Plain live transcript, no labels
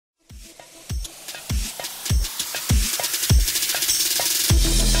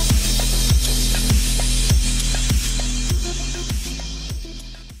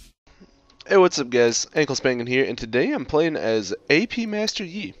What's up guys, Anklespankin here, and today I'm playing as AP Master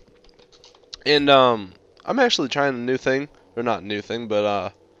Yi. And I'm actually trying a new thing, or not a new thing,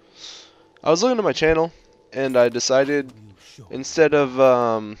 but I was looking at my channel and I decided instead of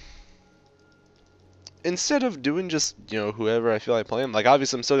doing just, whoever I feel like playing, like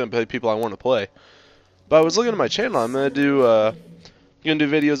obviously I'm still gonna play people I want to play. But I was looking at my channel, I'm gonna do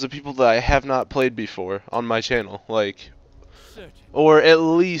videos of people that I have not played before on my channel, like, or at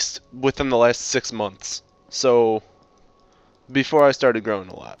least within the last 6 months. So before I started growing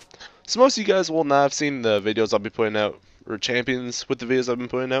a lot. So most of you guys will not have seen the videos I'll be putting out, or champions with the videos I've been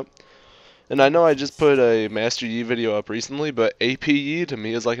putting out. And I know I just put a Master Yi video up recently, but AP Yi to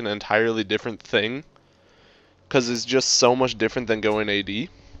me is like an entirely different thing, because it's just so much different than going AD.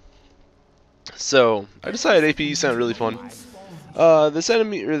 So I decided AP Yi sounded really fun. This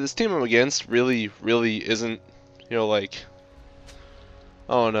team I'm against really isn't, like,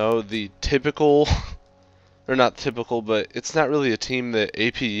 I don't know, the typical, or not typical, but it's not really a team that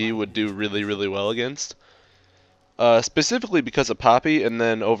AP Yi would do really well against. Specifically because of Poppy, and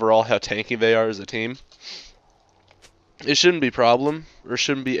then overall how tanky they are as a team. It shouldn't be a problem,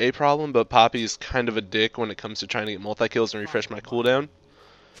 but Poppy's kind of a dick when it comes to trying to get multi-kills and refresh my cooldown.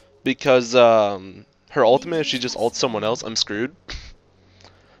 Because her ultimate, if she just ults someone else, I'm screwed.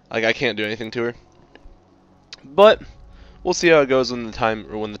 Like, I can't do anything to her. But we'll see how it goes when the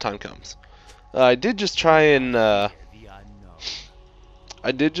time comes. I did just try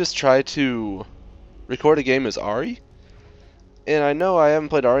to record a game as Ari, and I know I haven't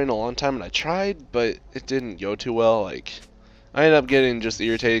played Ari in a long time, and I tried, but it didn't go too well. Like, I ended up getting just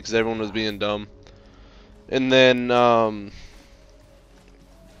irritated because everyone was being dumb, and then I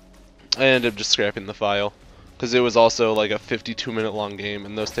ended up just scrapping the file because it was also like a 52-minute long game,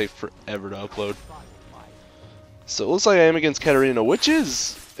 and those take forever to upload. So it looks like I am against Katarina, which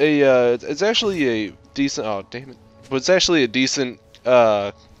is it's actually a decent. Oh damn it! But it's actually a decent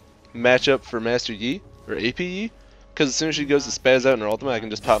matchup for Master Yi or AP Yi, because as soon as she goes to spaz out in her ultimate, I can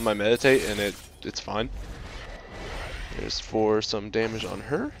just pop my meditate and it's fine. There's for some damage on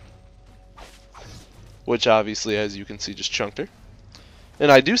her, which obviously, as you can see, just chunked her.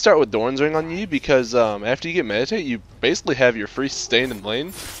 And I do start with Doran's Ring on Yi because after you get meditate, you basically have your free sustain in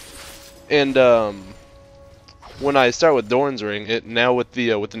lane. And when I start with Doran's Ring, now with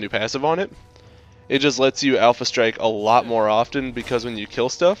the new passive on it, it just lets you alpha strike a lot more often, because when you kill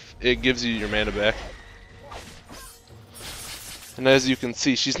stuff, it gives you your mana back. And as you can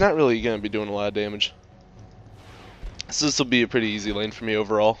see, she's not really going to be doing a lot of damage. So this will be a pretty easy lane for me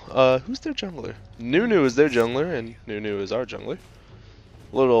overall. Who's their jungler? Nunu is their jungler, and Nunu is our jungler.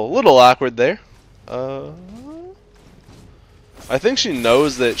 Little awkward there. I think she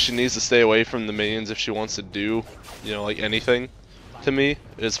knows that she needs to stay away from the minions if she wants to do, like anything to me,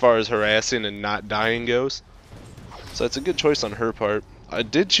 as far as harassing and not dying goes. So it's a good choice on her part. I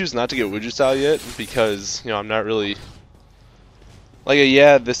did choose not to get Wuju style yet, because, I'm not really, like,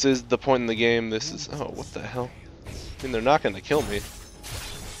 yeah, this is the point in the game, oh, what the hell? I mean, they're not going to kill me.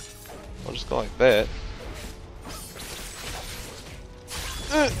 I'll just go like that.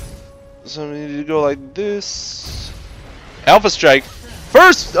 So I need to go like this. Alpha strike.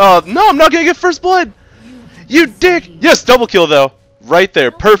 First, no, I'm not gonna get first blood. You dick. Yes, double kill though. Right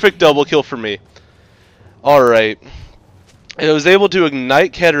there, perfect double kill for me. All right. I was able to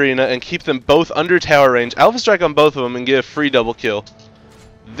ignite Katarina and keep them both under tower range. Alpha strike on both of them and get a free double kill.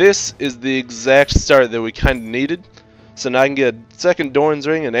 This is the exact start that we kind of needed. So now I can get a second Doran's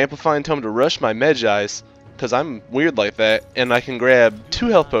Ring and Amplifying Tome to rush my Medjais, because I'm weird like that, and I can grab 2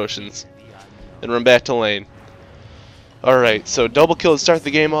 health potions and run back to lane. Alright, so double kill to start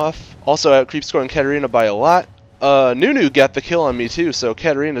the game off. Also out creep scoring Katarina by a lot. Nunu got the kill on me too, so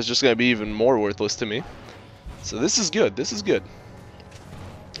Katarina's just going to be even more worthless to me. So this is good, this is good.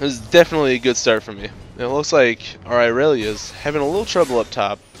 This is definitely a good start for me. And it looks like our Irelia's having a little trouble up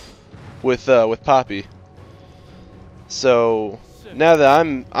top with Poppy. So now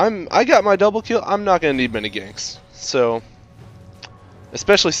that I got my double kill, I'm not going to need many ganks. So,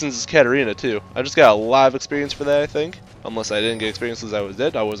 especially since it's Katarina too. I just got a lot of experience for that, I think. Unless I didn't get experience because I was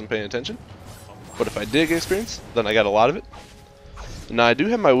dead, I wasn't paying attention. But if I did get experience, then I got a lot of it. Now I do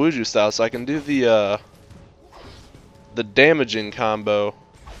have my Wuju style, so I can do the damaging combo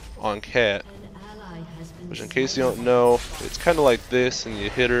on Cat. Which, in case you don't know, it's kind of like this, and you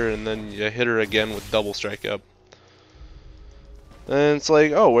hit her, and then you hit her again with double strike up. And it's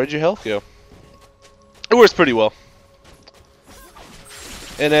like, oh, where'd your health go? It works pretty well.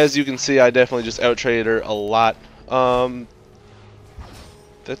 And as you can see, I definitely just out-traded her a lot.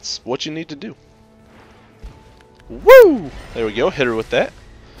 That's what you need to do. Woo! There we go, hit her with that.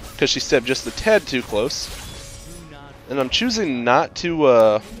 because she stepped just a tad too close. And I'm choosing not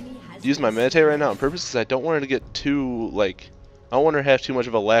to use my meditate right now on purpose because I don't want her to get too, like, I don't want her to have too much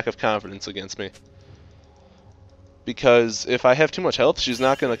of a lack of confidence against me. Because if I have too much health, she's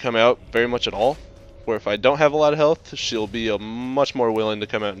not going to come out very much at all. Where if I don't have a lot of health, she'll be much more willing to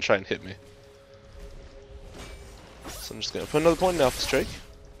come out and try and hit me. So I'm just going to put another point in Alpha Strike.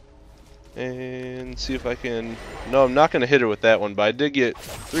 And see if I can... No, I'm not going to hit her with that one, but I did get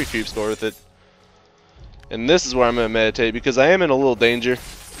 3 creep score with it. And this is where I'm going to meditate, because I am in a little danger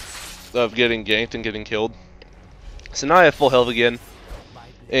of getting ganked and getting killed. So now I have full health again.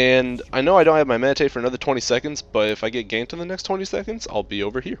 And I know I don't have my meditate for another 20 seconds, but if I get ganked in the next 20 seconds, I'll be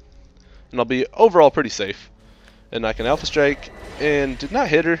over here. And I'll be overall pretty safe. And I can Alpha Strike, and did not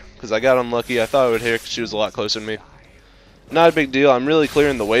hit her, because I got unlucky. I thought I would hit her because she was a lot closer to me. Not a big deal. I'm really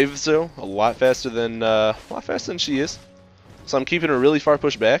clearing the waves, though, a lot faster than she is. So I'm keeping her really far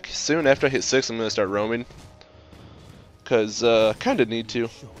pushed back. Soon after I hit 6, I'm going to start roaming. Because, kind of need to.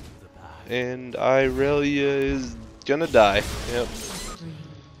 And Irelia is going to die. Yep.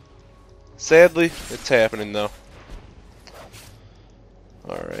 Sadly, it's happening, though.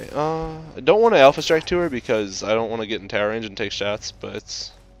 Alright, I don't want to Alpha Strike to her because I don't want to get in tower range and take shots,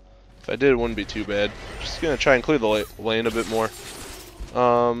 but if I did, it wouldn't be too bad. Just going to try and clear the lane a bit more.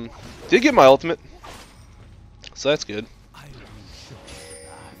 Did get my ultimate, so that's good.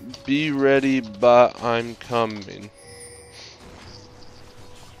 Be ready, but I'm coming.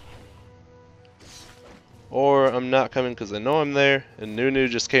 Or I'm not coming because I know I'm there, and Nunu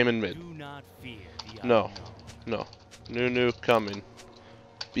just came in mid. No. Nunu coming.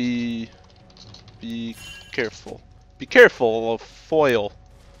 Be careful. Be careful of foil.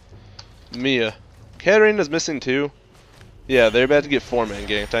 Mia. Katarina's missing too. Yeah, they're about to get 4-man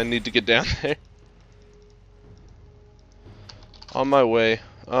ganked. I need to get down there. On my way.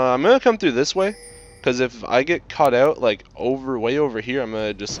 I'm gonna come through this way, because if I get caught out, like, way over here, I'm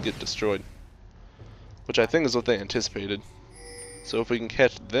gonna just get destroyed. Which I think is what they anticipated. So if we can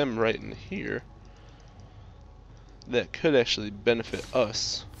catch them right in here, that could actually benefit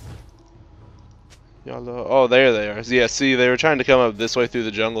us. Oh, there they are. Yeah, see, they were trying to come up this way through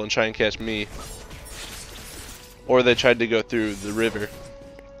the jungle and try and catch me. Or they tried to go through the river.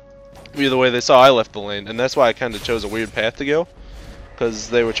 Either way, they saw I left the lane, and that's why I kind of chose a weird path to go. Because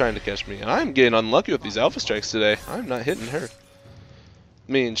they were trying to catch me. And I'm getting unlucky with these Alpha Strikes today. I'm not hitting her.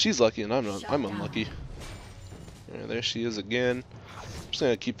 I mean, she's lucky and I'm unlucky. Yeah, there she is again. I'm just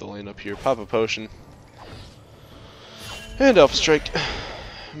going to keep the lane up here. Pop a potion. And Alpha Strike.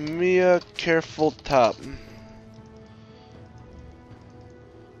 Mia, careful top.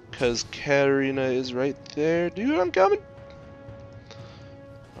 Because Katarina is right there. Dude, I'm coming.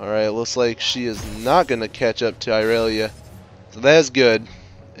 Alright, looks like she is not going to catch up to Irelia. So that's good.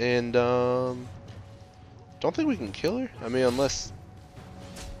 And, don't think we can kill her. I mean, unless...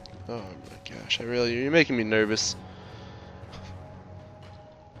 Oh my gosh, Irelia, you're making me nervous.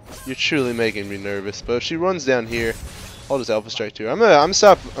 You're truly making me nervous. But if she runs down here, I'll just Alpha Strike to her. I'm gonna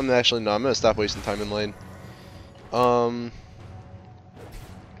stop wasting time in lane. I'm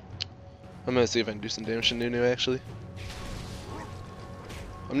gonna see if I can do some damage to Nunu actually.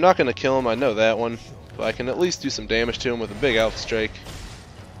 I'm not gonna kill him, I know that one. But I can at least do some damage to him with a big Alpha Strike.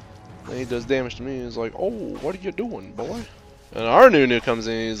 And he does damage to me, he's like, oh, what are you doing, boy? And our Nunu comes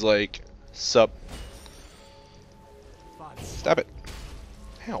in and he's like, sup. Stop it.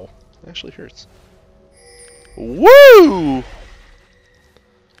 Ow. It actually hurts. Woo! And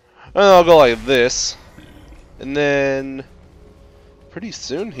I'll go like this. And then pretty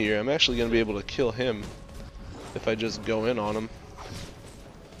soon here I'm actually going to be able to kill him if I just go in on him.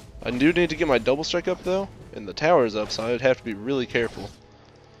 I do need to get my double strike up though, and the tower's up, so I'd have to be really careful.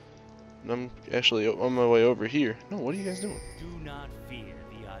 And I'm actually on my way over here. No, what are you guys doing? Do not fear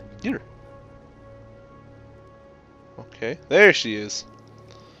the unknown. Get her. Okay, there she is.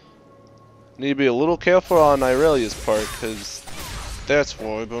 Need to be a little careful on Irelia's part, because that's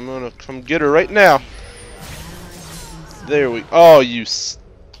why, but I'm gonna come get her right now. There we... Oh, you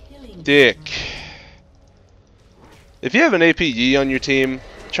stick. If you have an APE on your team,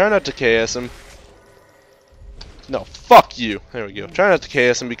 try not to KS him. No, fuck you. There we go. Try not to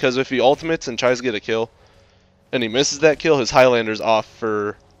KS him, because if he ultimates and tries to get a kill, and he misses that kill, his Highlander's off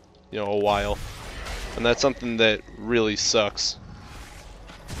for, you know, a while. And that's something that really sucks.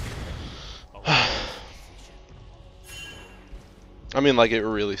 I mean, like, it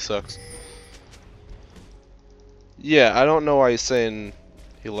really sucks. Yeah, I don't know why he's saying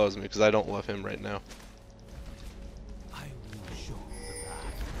he loves me, because I don't love him right now.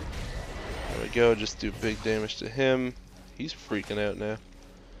 There we go, just do big damage to him. He's freaking out now.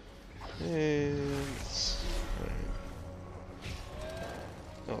 And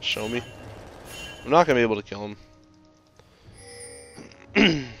oh, show me. I'm not gonna be able to kill him.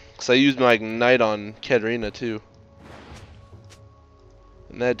 Because I used my ignite on Katarina too.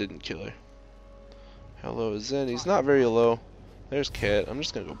 And that didn't kill her. How low is Zen? He's not very low. There's Cat. I'm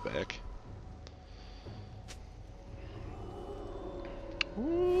just gonna go back.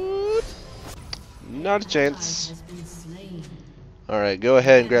 What? Not a chance. Alright, go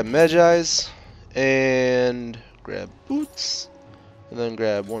ahead and grab Magi's. And grab Boots. And then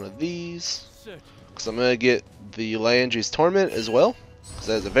grab one of these. Because I'm gonna get the Landry's Torment as well. Because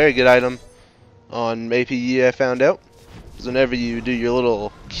that's a very good item on APE, I found out. Because whenever you do your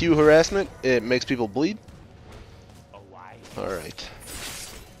little Q harassment, it makes people bleed. Alright.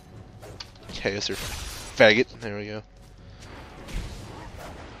 Chaos or faggot. There we go.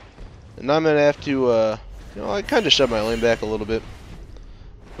 And I'm going to have to, you know, I kind of shove my lane back a little bit.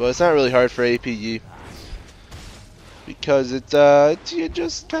 But it's not really hard for APE. Because it's you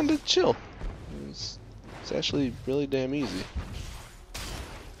just kind of chill. It's actually really damn easy.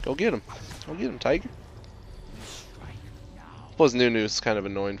 Go get him. Go get him, Tiger. Plus, Nunu is kind of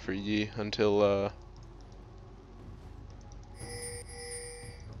annoying for Yi until, what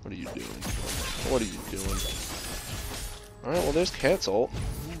are you doing? What are you doing? Alright, well, there's Cat's ult.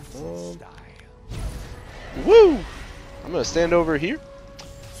 Woo! I'm gonna stand over here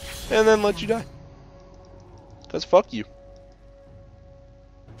and then let you die. Because fuck you.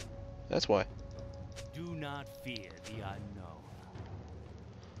 That's why. Do not fear the unknown.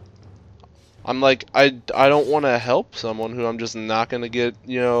 I'm like, I don't want to help someone who I'm just not going to get,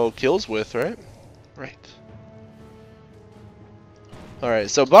 you know, kills with, right? Right.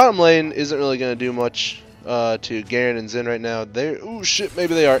 Alright, so bottom lane isn't really going to do much to Garen and Zen right now. They're, ooh, shit,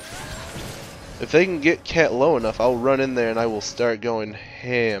 maybe they are. If they can get Cat low enough, I'll run in there and I will start going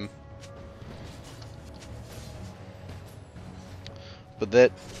ham. But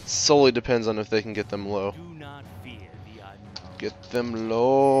that solely depends on if they can get them low. Do not fear the unknown. Get them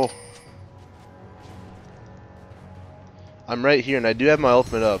low. I'm right here and I do have my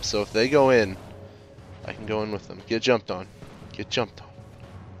ultimate up, so if they go in, I can go in with them. Get jumped on. Get jumped on.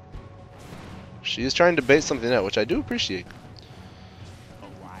 She is trying to bait something out, which I do appreciate.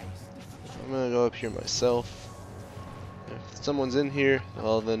 I'm gonna go up here myself. If someone's in here,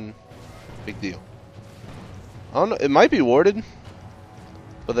 well then, big deal. I don't know, it might be warded,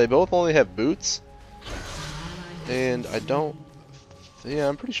 but they both only have boots. And I don't, yeah,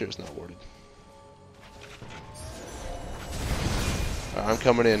 I'm pretty sure it's not warded. I'm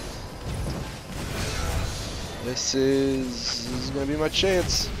coming in. This is gonna be my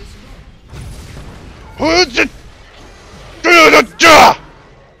chance.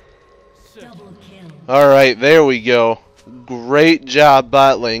 Alright, there we go. Great job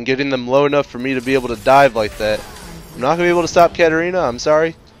bot lane, getting them low enough for me to be able to dive like that. I'm not gonna be able to stop Katarina, I'm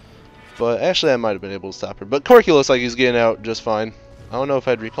sorry. But actually I might have been able to stop her. But Corki looks like he's getting out just fine. I don't know if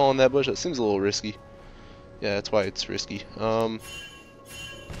I'd recall in that bush, that seems a little risky. Yeah, that's why it's risky.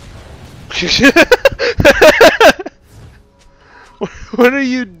 What are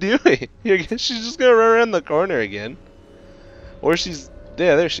you doing? She's just gonna run around the corner again. Or she's...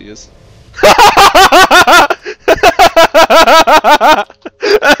 yeah, there she is.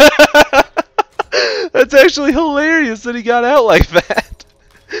 That's actually hilarious that he got out like that.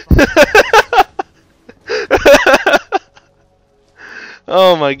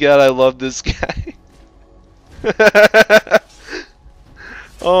 Oh my god, I love this guy.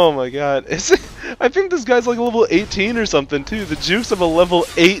 Oh my god. I think this guy's like level 18 or something too. The juice of a level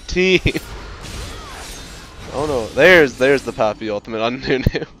 18. Oh no, there's the Poppy ultimate on Nunu.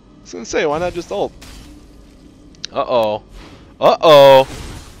 I was gonna say, why not just ult? Uh-oh. Uh-oh.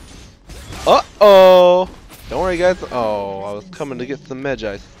 Uh-oh. Don't worry guys. Oh, I was coming to get some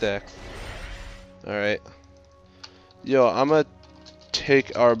Magi stacks. Alright. Yo, I'm gonna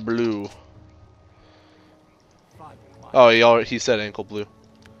take our blue. Oh, he said ankle blue.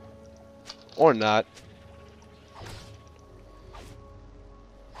 Or not.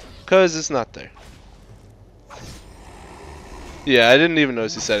 Because it's not there. Yeah, I didn't even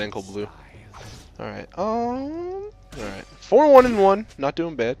notice he said ankle blue. Alright, alright. 4-1-1, not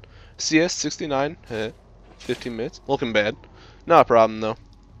doing bad. CS 69, 15 minutes, looking bad. Not a problem though.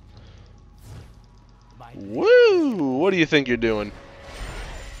 Woo! What do you think you're doing?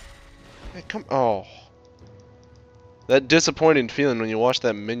 Hey, come, oh. That disappointing feeling when you watch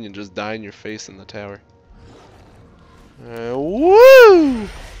that minion just die in your face in the tower. Woo!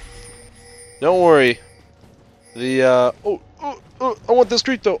 Don't worry. The, I want this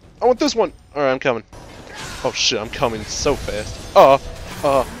creep though. I want this one. Alright, I'm coming. Oh shit, I'm coming so fast. Oh.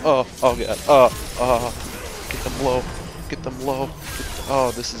 Oh god. Get them low. Get them low.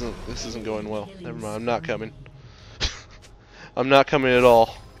 Oh, this isn't going well. Never mind. I'm not coming. I'm not coming at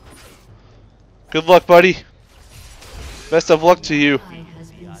all. Good luck, buddy. Best of luck to you.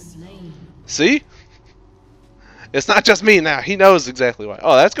 See? It's not just me now. He knows exactly why.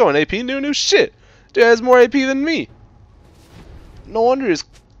 Oh, that's going AP. New shit. Dude has more AP than me. No wonder his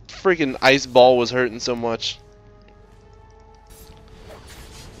freaking ice ball was hurting so much.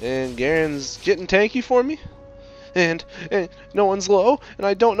 And Garen's getting tanky for me. And no one's low, and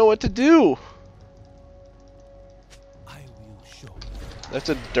I don't know what to do. That's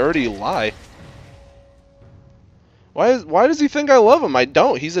a dirty lie. Why does he think I love him? I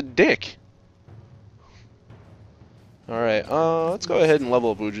don't. He's a dick. Alright, let's go ahead and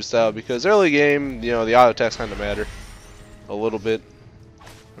level up Uju style because early game, you know, the auto attacks kind of matter a little bit.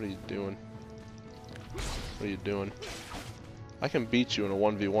 What are you doing? What are you doing? I can beat you in a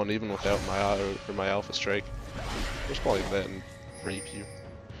 1v1 even without my auto or my alpha strike. Just probably that and rape you.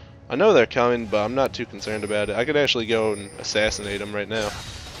 I know they're coming, but I'm not too concerned about it. I could actually go and assassinate him right now.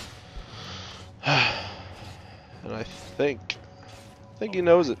 And I think he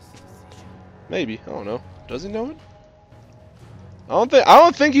knows it. Maybe, I don't know. Does he know it? I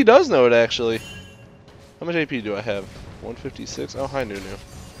don't think he does know it actually. How much AP do I have? 156. Oh, hi Nunu.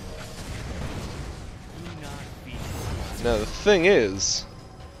 Now the thing is,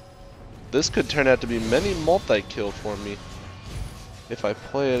 this could turn out to be many multi-kill for me if I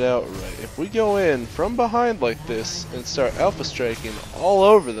play it out right. If we go in from behind like this and start alpha striking all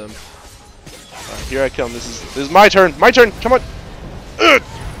over them. Alright, here I come. This is my turn. My turn. Come on.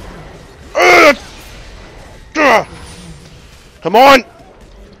 Come on.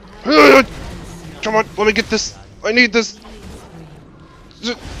 Come on. Let me get this. I need this.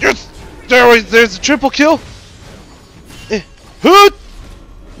 Yes. There's a triple kill.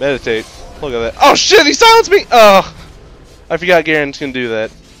 Meditate. Look at that. Oh shit, he silenced me! Oh, I forgot Garen can do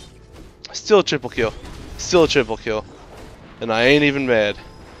that. Still a triple kill. Still a triple kill. And I ain't even mad.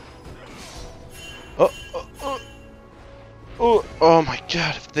 Oh my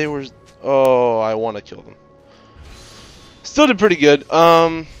god, if they were... Oh, I want to kill them. Still did pretty good.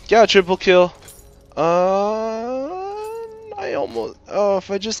 Got a triple kill. I almost... Oh,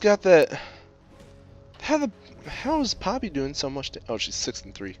 if I just got that... How is Poppy doing so much? Oh, she's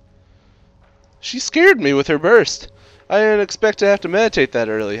 6-3. She scared me with her burst. I didn't expect to have to meditate that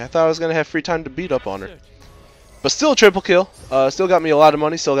early. I thought I was gonna have free time to beat up on her. But still a triple kill. Still got me a lot of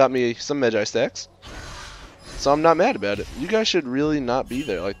money. Still got me some Magi stacks. So I'm not mad about it. You guys should really not be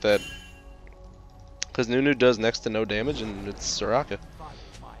there like that. Because Nunu does next to no damage and it's Soraka.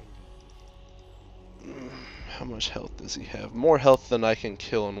 How much health does he have? More health than I can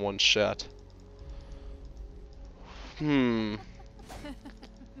kill in one shot. I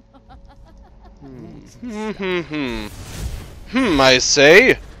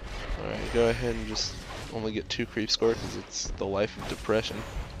say. Alright, go ahead and just only get 2 creep score because it's the life of depression.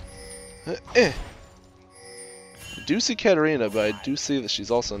 I do see Katarina, but I do see that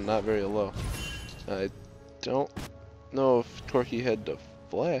she's also not very low. I don't know if Corki had to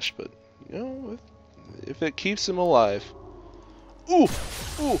flash, but you know, if it keeps him alive. Ooh!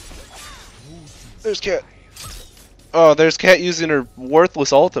 Ooh! There's Cat. Oh, there's Cat using her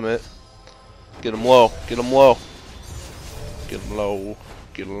worthless ultimate. Get him low. Get him low. Get him low.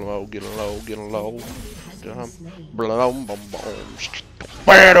 Get him low. Get him low. Get him low. Get him. Boom, boom, boom.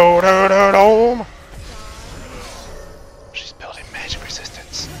 She's building magic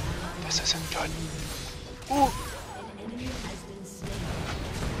resistance. This isn't good. Ooh.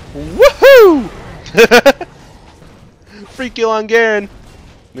 Woohoo! Free kill on Garen.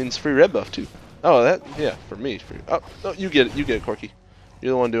 Means free red buff too. Oh, that, yeah, for me. Free. Oh, no, you get it, Corki.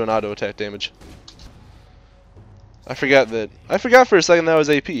 You're the one doing auto attack damage. I forgot for a second that was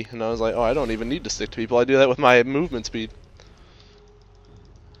AP, and I was like, oh, I don't even need to stick to people. I do that with my movement speed.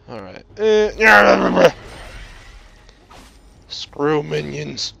 Alright. Screw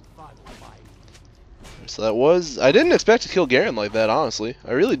minions. So that was... I didn't expect to kill Garen like that, honestly.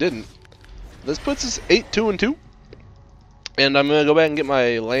 I really didn't. This puts us 8-2-2. And I'm going to go back and get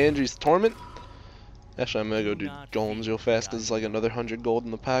my Landry's Torment. Actually, I'm going to go do golems real fast because it's like another 100 gold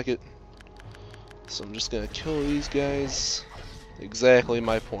in the pocket. So I'm just going to kill these guys. Exactly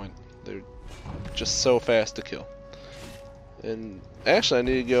my point. They're just so fast to kill. And actually, I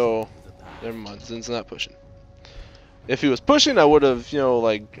need to go... Never mind, Zin's not pushing. If he was pushing, I would have, you know,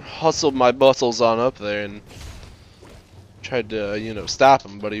 like, hustled my bustles on up there and tried to, you know, stop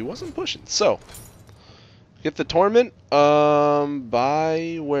him, but he wasn't pushing. So, get the Torment,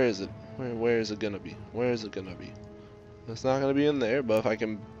 by, where is it? Where is it gonna be? Where is it gonna be? It's not going to be in there, but if I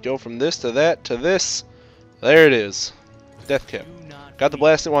can go from this to that to this, there it is. Death cap. Got the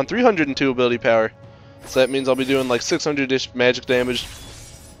blasting wand, 302 ability power. So that means I'll be doing like 600-ish magic damage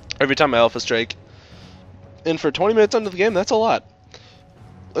every time I Alpha Strike. And for 20 minutes into the game, that's a lot.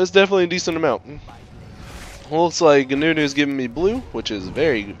 That's definitely a decent amount. Well, looks like Nunu's giving me blue, which is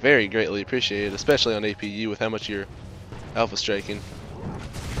very, very greatly appreciated, especially on APU with how much you're Alpha Striking.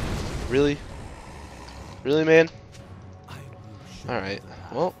 Really? Really, man? Alright,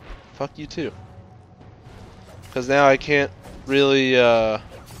 well, fuck you too. Because now I can't really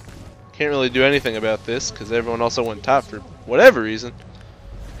do anything about this, because everyone also went top for whatever reason.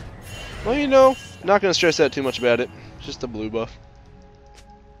 Well, you know, not going to stress out too much about it. It's just a blue buff.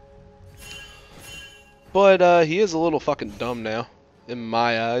 But he is a little fucking dumb now, in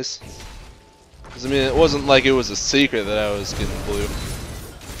my eyes. Because, I mean, it wasn't like it was a secret that I was getting blue.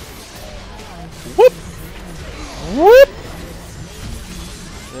 Whoop! Whoop!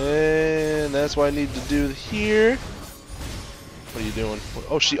 And that's what I need to do here. What are you doing?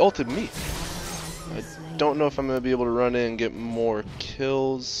 Oh, she ulted me. I don't know if I'm going to be able to run in and get more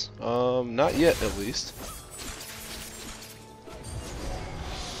kills. Not yet, at least.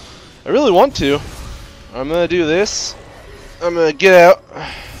 I really want to. I'm going to do this. I'm going to get out.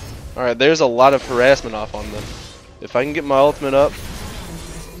 Alright, there's a lot of harassment off on them. If I can get my ultimate up,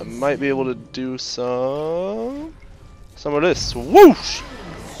 I might be able to do some of this. Whoosh!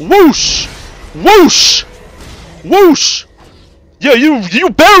 Whoosh! Whoosh! Whoosh! Yeah, you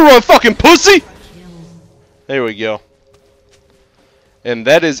better run, fucking pussy! There we go. And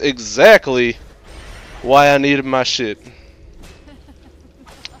that is exactly why I needed my shit.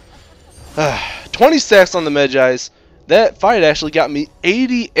 20 stacks on the Medjais. That fight actually got me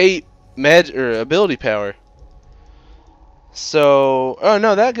 88 ability power. So, oh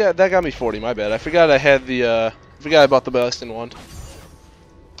no, that got me 40. My bad. I forgot I had the forgot I bought the blasting wand.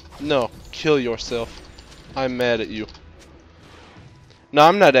 No, kill yourself. I'm mad at you. No,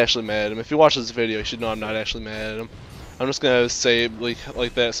 I'm not actually mad at him. If you watch this video, you should know I'm not actually mad at him. I'm just gonna say it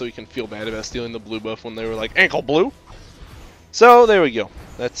like that so he can feel bad about stealing the blue buff when they were like ankle blue. So there we go.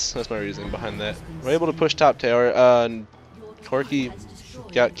 That's my reasoning behind that. We're able to push top tower. Corky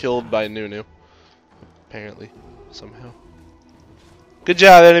got killed by Nunu, apparently, somehow. Good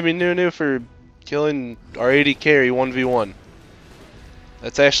job, enemy Nunu, for killing our AD carry 1v1.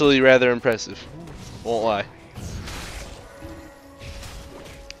 That's actually rather impressive. Won't lie.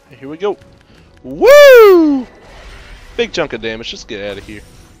 Here we go. Woo! Big chunk of damage. Just get out of here.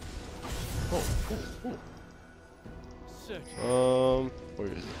 Where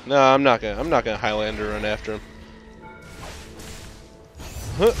is it? No, I'm not gonna Highlander run after him.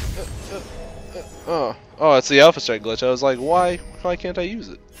 Oh, it's the Alpha Strike glitch. I was like, why can't I use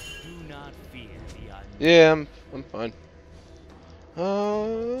it? Yeah, I'm fine. There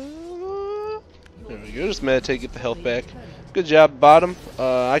we go. Just meditate, get the health back. Good job, bottom.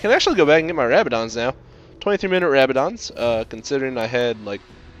 I can actually go back and get my Rabadons now. 23-minute Rabadons, considering I had like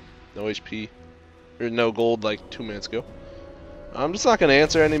no HP or no gold like 2 minutes ago. I'm just not gonna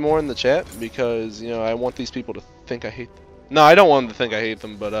answer anymore in the chat because, you know, I want these people to think I hate them. No, I don't want them to think I hate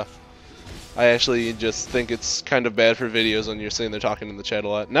them, but I actually just think it's kind of bad for videos when you're sitting there talking in the chat a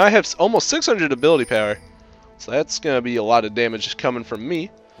lot. Now I have almost 600 ability power, so that's gonna be a lot of damage coming from me.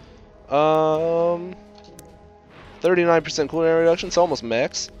 39% cooldown reduction, so almost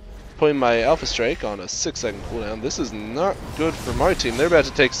max. Putting my Alpha Strike on a 6-second cooldown. This is not good for my team. They're about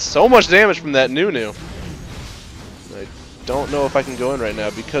to take so much damage from that Nunu. I don't know if I can go in right now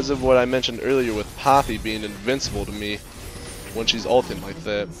because of what I mentioned earlier with Poppy being invincible to me when she's ulting like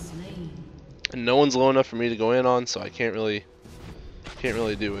that. And no one's low enough for me to go in on, so I can't really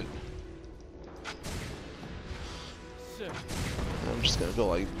do it. I'm just gonna go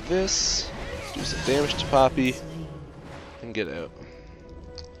like this, do some damage to Poppy, and get out.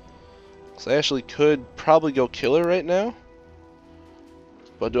 So I actually could probably go kill her right now,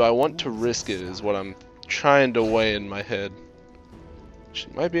 but do I want to risk it is what I'm trying to weigh in my head. She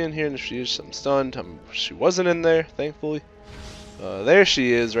might be in here, and if she is, I'm stunned. She wasn't in there, thankfully. There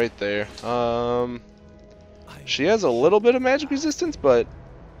she is, right there. She has a little bit of magic resistance, but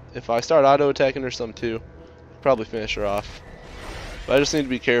if I start auto-attacking her some too, I'll probably finish her off. But I just need to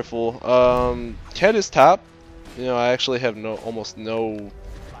be careful. Ket is top. You know, I actually have almost no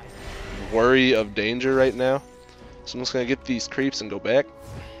worry of danger right now. So I'm just gonna get these creeps and go back.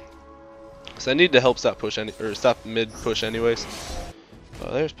 So I need to help stop mid push anyways.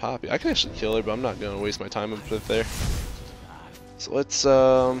 There's Poppy. I can actually kill her, but I'm not gonna waste my time with it there. So let's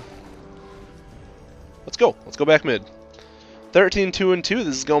go. Let's go back mid. 13-2-2.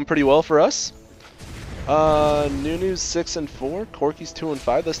 This is going pretty well for us. Nunu's 6 and 4. Corky's 2 and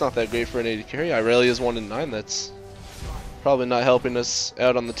 5. That's not that great for an 80 carry. Irelia's 1 and 9. That's probably not helping us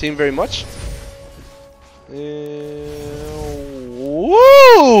out on the team very much. Woo!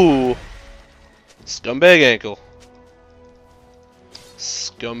 Scumbag ankle.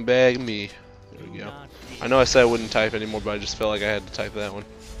 Scumbag me. There we go. I know I said I wouldn't type anymore, but I just felt like I had to type that one.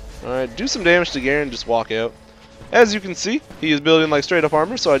 Alright, do some damage to Garen, just walk out. As you can see, he is building like straight up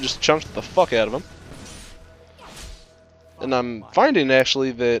armor, so I just chunked the fuck out of him. And I'm finding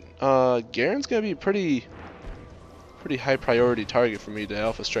actually that Garen's gonna be a pretty high priority target for me to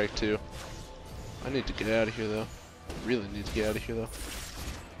alpha strike too. I need to get out of here though. I really need to get out of here though.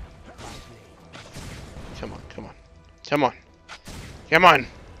 Come on, come on. Come on. Come on!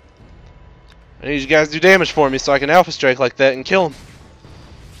 I need you guys to do damage for me so I can alpha strike like that and kill him.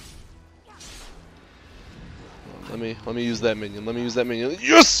 Let me use that minion. Let me use that minion.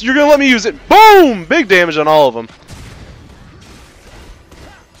 Yes! You're gonna let me use it! Boom! Big damage on all of them.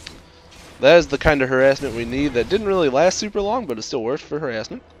 That is the kind of harassment we need that didn't really last super long, but it still worked for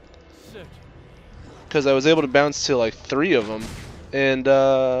harassment. Because I was able to bounce to like 3 of them, and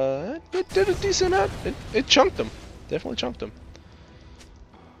it did a decent amount. It chunked them. Definitely chunked them.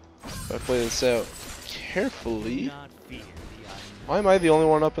 If I play this out carefully, why am I the only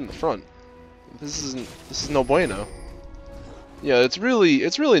one up in the front? This is no bueno. Yeah, it's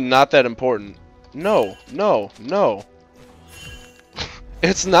really not that important. No, no, no.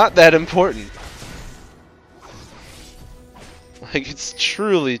 It's not that important. Like, it's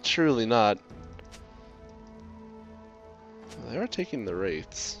truly not. They are taking the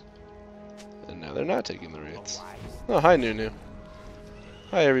wraiths. And now they're not taking the wraiths. Oh, hi Nunu.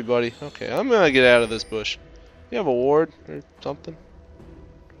 Hi everybody. Okay, I'm gonna get out of this bush. You have a ward or something?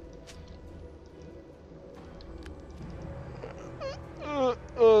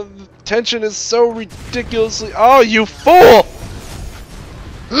 The tension is so ridiculously. Oh, you fool!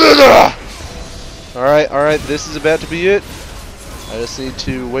 Alright, this is about to be it. I just need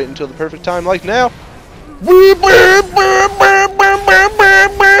to wait until the perfect time, like now.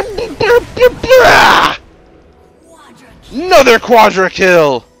 Another quadra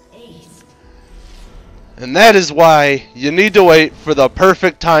kill! And that is why you need to wait for the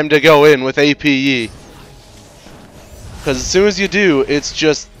perfect time to go in with APE. Because as soon as you do, it's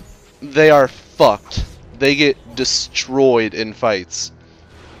just, they are fucked. They get destroyed in fights.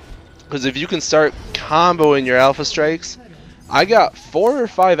 Because if you can start comboing your alpha strikes, I got 4 or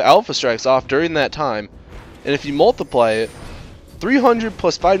 5 alpha strikes off during that time. And if you multiply it, 300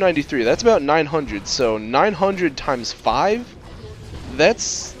 plus 593, that's about 900. So 900 times 5,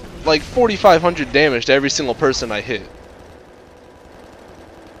 that's like 4,500 damage to every single person I hit.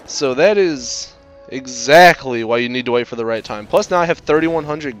 So that is exactly why you need to wait for the right time. Plus now I have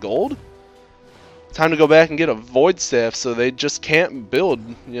 3,100 gold. Time to go back and get a void staff so they just can't build,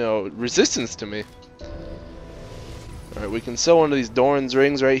 you know, resistance to me. Alright, we can sell one of these Doran's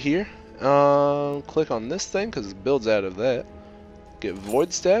rings right here. Click on this thing because it builds out of that. Get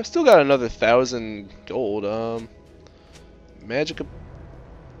void staff. Still got another 1,000 gold. Magic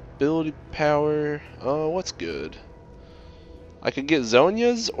ability power. What's good? I could get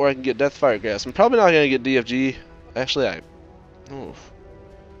Zonia's or I can get Deathfire Grasp. I'm probably not gonna get DFG. Actually, oof.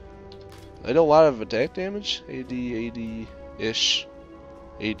 I do a lot of attack damage. AD-ish.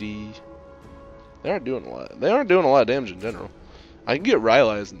 AD. They aren't doing a lot. They aren't doing a lot of damage in general. I can get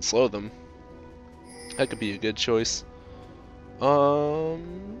Rylai's and slow them. That could be a good choice.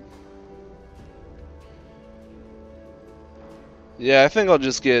 Yeah, I think I'll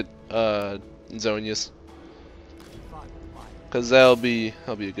just get Zonia's. Cause that'll be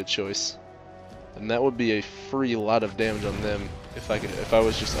a good choice. And that would be a free lot of damage on them if I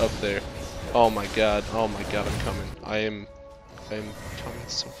was just up there. Oh my god, I'm coming. I am coming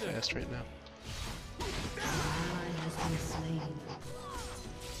so fast right now.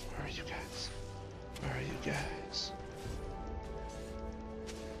 Where are you guys? Where are you guys?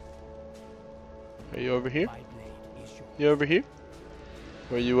 Are you over here? You over here?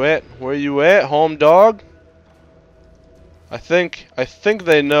 Where you at? Where you at, home dog? I think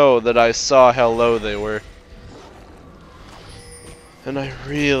they know that I saw how low they were. And I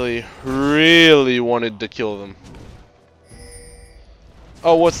really wanted to kill them.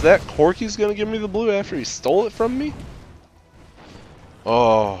 Oh, what's that? Corky's gonna give me the blue after he stole it from me?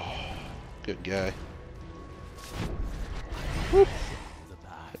 Oh, good guy. Whoop.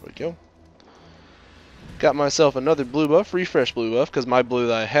 There we go. Got myself another blue buff, refresh blue buff, because my blue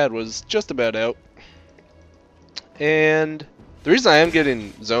that I had was just about out. And the reason I am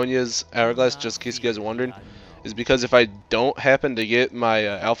getting Zonia's Hourglass, just in case you guys are wondering, is because if I don't happen to get my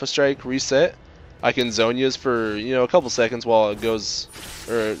Alpha Strike reset, I can Zonias for, you know, a couple seconds while it goes,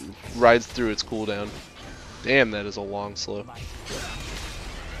 or rides through its cooldown. Damn, that is a long slow.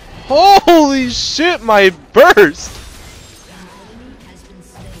 Holy shit, my burst!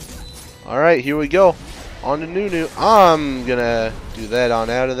 Alright, here we go. On to Nunu. I'm gonna do that on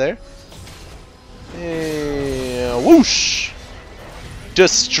out of there. And whoosh!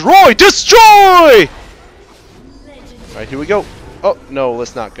 Destroy! Destroy! Alright, here we go. Oh, no,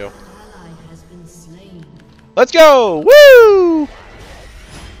 let's not go. Let's go! Woo!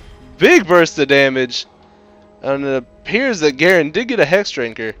 Big burst of damage. And it appears that Garen did get a Hex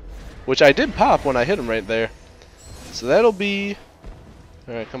Drinker, which I did pop when I hit him right there. So that'll be...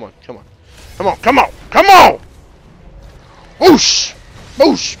 Alright, come on, come on. Come on, come on, come on! Whoosh!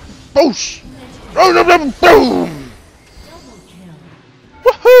 Boosh! Boosh! Boom!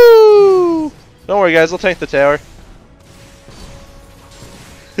 Woohoo! Don't worry guys, I'll tank the tower.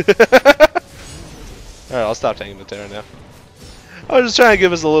 Alright, I'll stop tanking the tower now. I was just trying to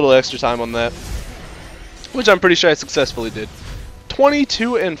give us a little extra time on that, which I'm pretty sure I successfully did.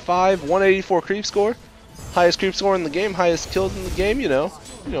 22 and 5, 184 creep score. Highest creep score in the game, highest kills in the game, you know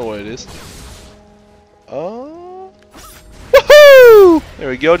what it is. Woohoo! There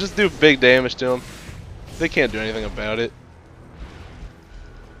we go, just do big damage to them. They can't do anything about it.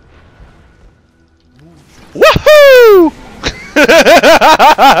 Woohoo!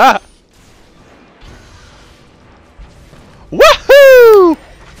 Woohoo!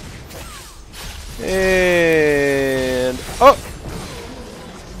 And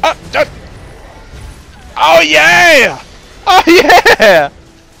oh yeah! Oh yeah!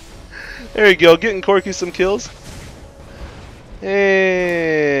 There you go, getting Corky some kills.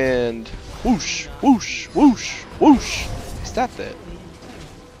 And whoosh, whoosh, whoosh, whoosh. Stop that.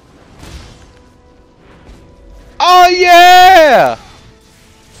 Oh yeah!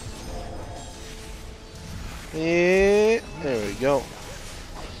 And there we go.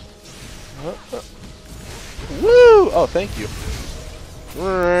 Woo! Oh, thank you.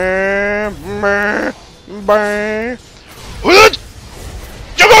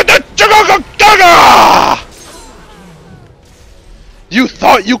 You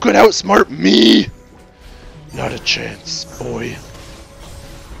thought you could outsmart me? Not a chance, boy.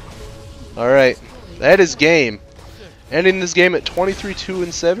 Alright, that is game. Ending this game at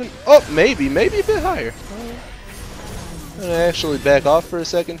 23-2-7. Oh, maybe a bit higher. I'm gonna actually back off for a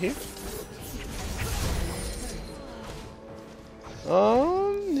second here.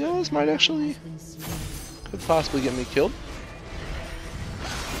 Yeah, this might actually could possibly get me killed.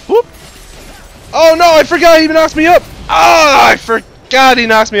 Whoop! Oh no, I forgot he knocks me up! Ah, I forgot he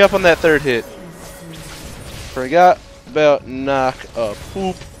knocks me up on that third hit. Forgot about knock up.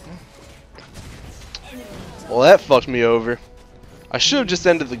 Whoop. Well, that fucked me over. I should have just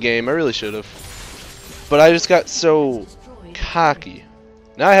ended the game. I really should have. But I just got so cocky.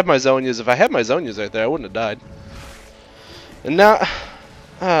 Now I have my Zonias. If I had my Zonias right there, I wouldn't have died. And now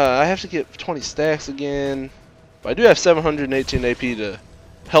I have to get 20 stacks again. But I do have 718 AP to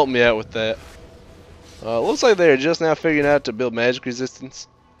help me out with that. Looks like they're just now figuring out to build magic resistance.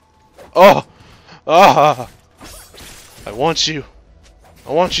 Oh! Ah! I want you.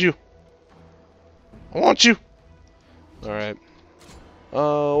 I want you. I want you. Alright.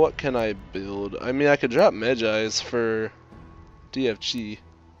 What can I build? I mean, I could drop Magi's for DFG.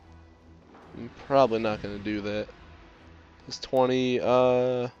 I'm probably not going to do that. It's 20, 8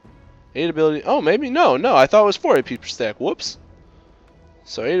 ability. Oh, maybe. No, I thought it was 4 AP per stack. Whoops.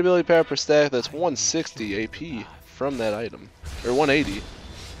 So 8 ability power per stack, that's 160 AP from that item. Or 180.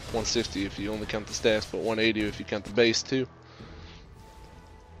 160 if you only count the stats, but 180 if you count the base too.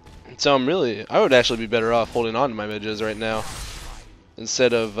 So I would actually be better off holding on to my Magi's right now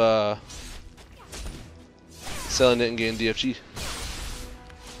instead of selling it and getting DFG.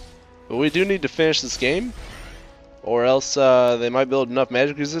 But we do need to finish this game, or else they might build enough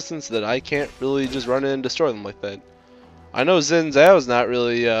magic resistance that I can't really just run in and destroy them like that. I know Xin Zhao's not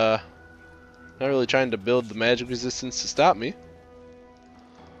really trying to build the magic resistance to stop me,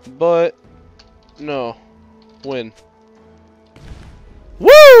 but no, win.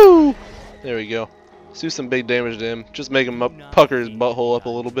 Woo! There we go. Let's do some big damage to him. Just make him pucker his butthole up a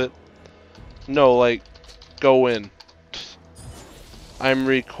little bit. No, like, go in. I'm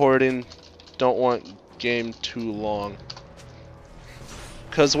recording. Don't want game too long.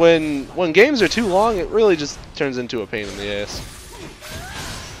 Cause when games are too long, it really just turns into a pain in the ass.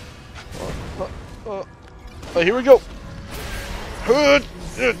 Oh, here we go.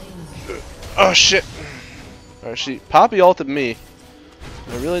 Oh shit. Alright, Poppy ulted me.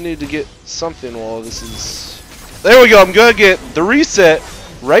 I really need to get something while this is... There we go, I'm gonna get the reset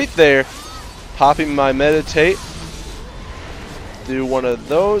right there. Popping my meditate. Do one of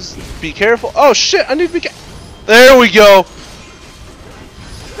those. Be careful. Oh shit! I need to be There we go.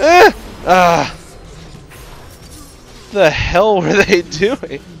 The hell were they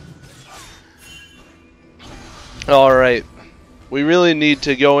doing? Alright. We really need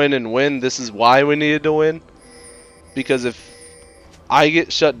to go in and win. This is why we needed to win. Because if I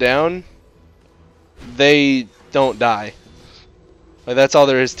get shut down, they don't die. Like, that's all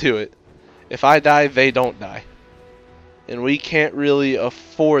there is to it. If I die, they don't die. And we can't really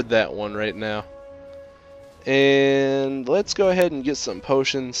afford that one right now. And let's go ahead and get some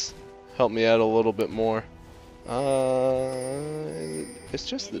potions. Help me out a little bit more. It's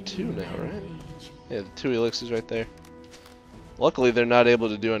just the 2 now, right? Yeah, the 2 elixirs right there. Luckily, they're not able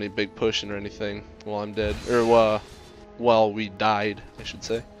to do any big pushing or anything while I'm dead. Or while we died, I should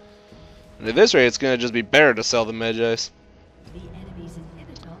say. And at this rate, it's going to just be better to sell the Magi's.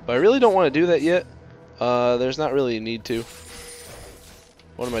 But I really don't want to do that yet. There's not really a need to.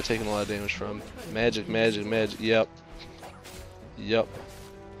 What am I taking a lot of damage from? Magic, magic, magic. Yep. Yep.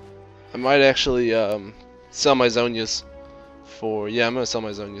 I might actually sell my Zonias for... Yeah, I'm going to sell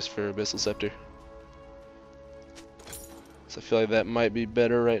my Zonias for Abyssal Scepter. So I feel like that might be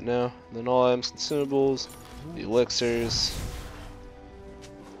better right now. Then all items, consumables, the elixirs.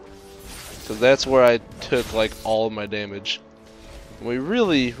 Because that's where I took like all of my damage. And we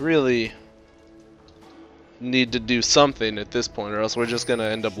really, really need to do something at this point, or else we're just going to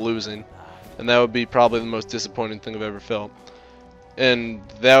end up losing. And that would be probably the most disappointing thing I've ever felt. And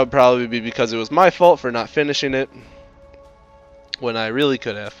that would probably be because it was my fault for not finishing it when I really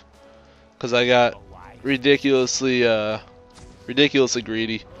could have. Because I got ridiculously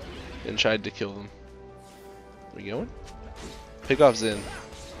greedy and tried to kill them. We going? Pickoff's in.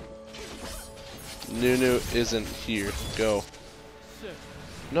 Nunu isn't here. Go.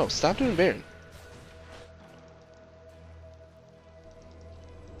 No, stop doing Baron.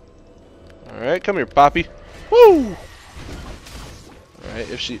 Alright, come here, Poppy. Woo! Alright,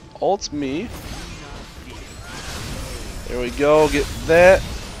 if she ults me. There we go, get that.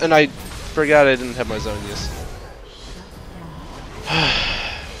 And I forgot I didn't have my Zonias.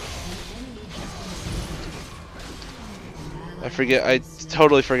 I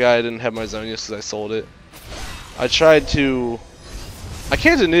totally forgot I didn't have my Zonias because I sold it. I tried to... I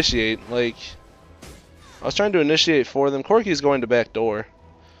can't initiate, like... I was trying to initiate for them. Corky's going to back door.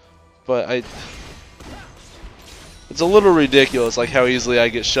 But it's a little ridiculous, like how easily I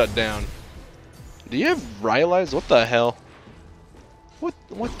get shut down. Do you have Rylai's? What the hell?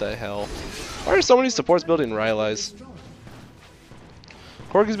 What the hell? Why are so many supports building Rylai's?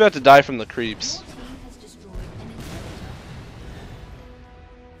 Corky's about to die from the creeps.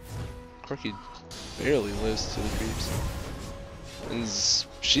 Corky barely lives to the creeps. And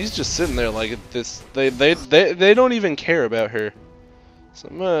she's just sitting there like this. They don't even care about her.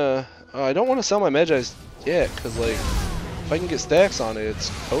 So I don't want to sell my Magi's yet, cause like if I can get stacks on it,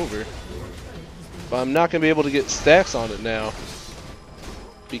 it's over. But I'm not gonna be able to get stacks on it now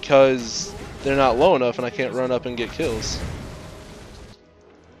because they're not low enough, and I can't run up and get kills.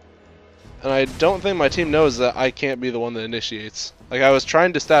 And I don't think my team knows that I can't be the one that initiates. Like, I was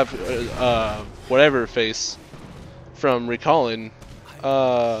trying to stop whatever face from recalling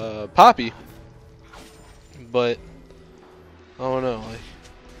Poppy, but I don't know. Like,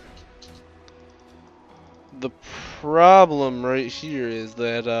 the problem right here is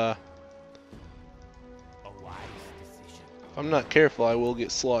that if I'm not careful, I will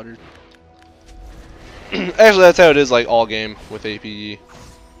get slaughtered. Actually, that's how it is like all game with APE.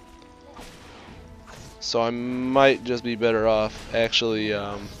 So I might just be better off actually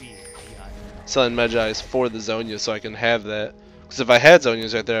selling Magi's for the Zonia so I can have that. Because if I had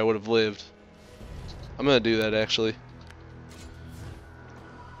Zonias right there, I would have lived. I'm going to do that actually.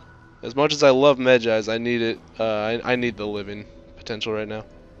 As much as I love Magi's, I need it. I need the living potential right now.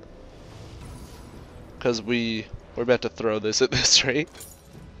 Because we're about to throw this at this rate.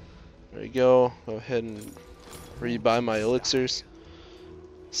 There we go. Go ahead and rebuy my elixirs.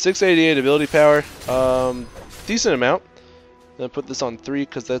 688 ability power, decent amount. I'm gonna put this on 3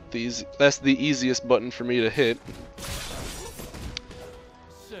 because that's the easiest button for me to hit.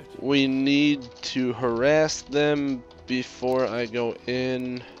 We need to harass them before I go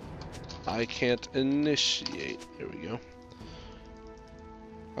in. I can't initiate. There we go.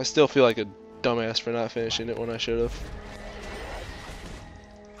 I still feel like a dumbass for not finishing it when I should have.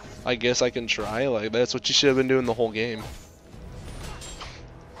 I guess I can try. Like, that's what you should have been doing the whole game.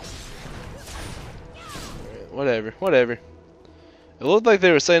 Whatever, whatever. It looked like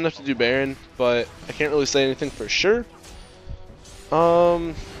they were setting up to do Baron, but I can't really say anything for sure.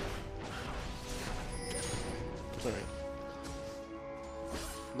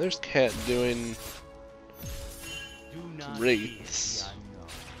 There's Cat doing Do not wraiths. fear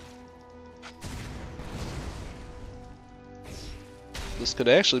This could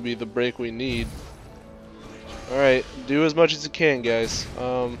actually be the break we need. Alright, do as much as you can, guys. the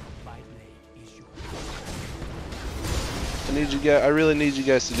unknown. My blade is yours. I really need you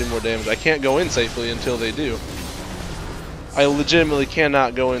guys to do more damage. I can't go in safely until they do. I legitimately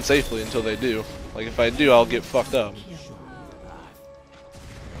cannot go in safely until they do. Like, if I do, I'll get fucked up.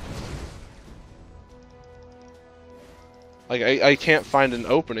 Like, I can't find an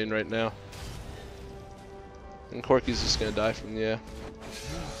opening right now. And Corky's just gonna die from, yeah.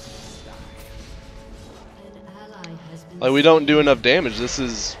 Like, we don't do enough damage. This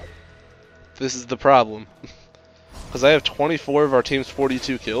is the problem. Because I have 24 of our team's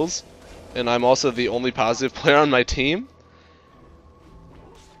 42 kills, and I'm also the only positive player on my team.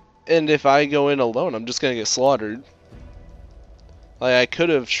 And if I go in alone, I'm just gonna get slaughtered. Like, I could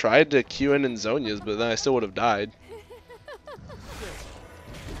have tried to Q in Zonia's, but then I still would have died.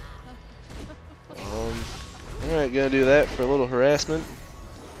 Alright, gonna do that for a little harassment.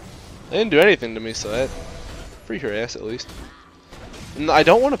 They didn't do anything to me, so that free harass at least. And I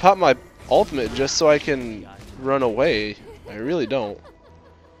don't want to pop my ultimate just so I can run away. I really don't.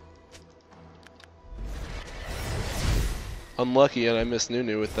 Unlucky, and I missed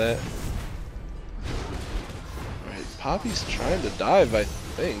Nunu with that. Alright, Poppy's trying to dive, I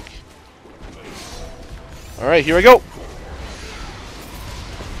think. Alright, here we go!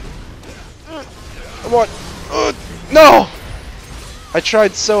 Come on! No! I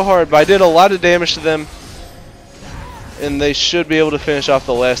tried so hard, but I did a lot of damage to them. And they should be able to finish off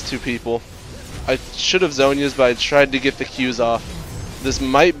the last two people. I should have Zonia's, but I tried to get the Qs off. This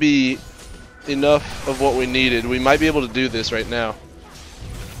might be enough of what we needed. We might be able to do this right now.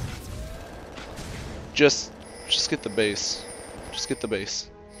 Just get the base. Just get the base.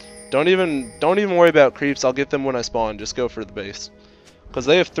 Don't even worry about creeps. I'll get them when I spawn. Just go for the base. Because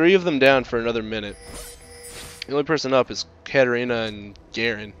they have 3 of them down for another minute. The only person up is Katarina and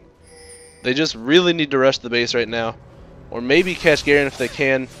Garen. They just really need to rush the base right now. Or maybe catch Garen if they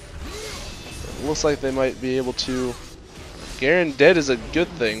can. It looks like they might be able to. Garen dead is a good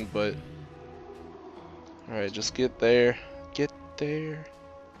thing, but... Alright, just get there. Get there.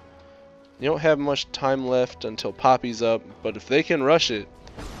 You don't have much time left until Poppy's up, but if they can rush it,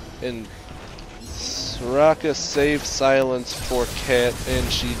 and Soraka saved silence for Cat,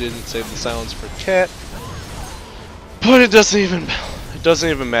 and she didn't save the silence for Cat. But it doesn't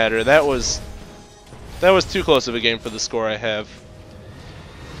even matter. That was too close of a game for the score I have.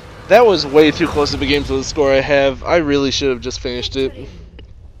 That was way too close of a game for the score I have. I really should have just finished it.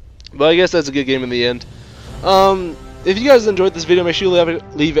 But I guess that's a good game in the end. If you guys enjoyed this video, make sure you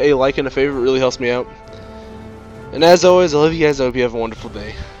leave a like and a favorite. It really helps me out. And as always, I love you guys. I hope you have a wonderful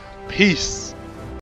day. Peace.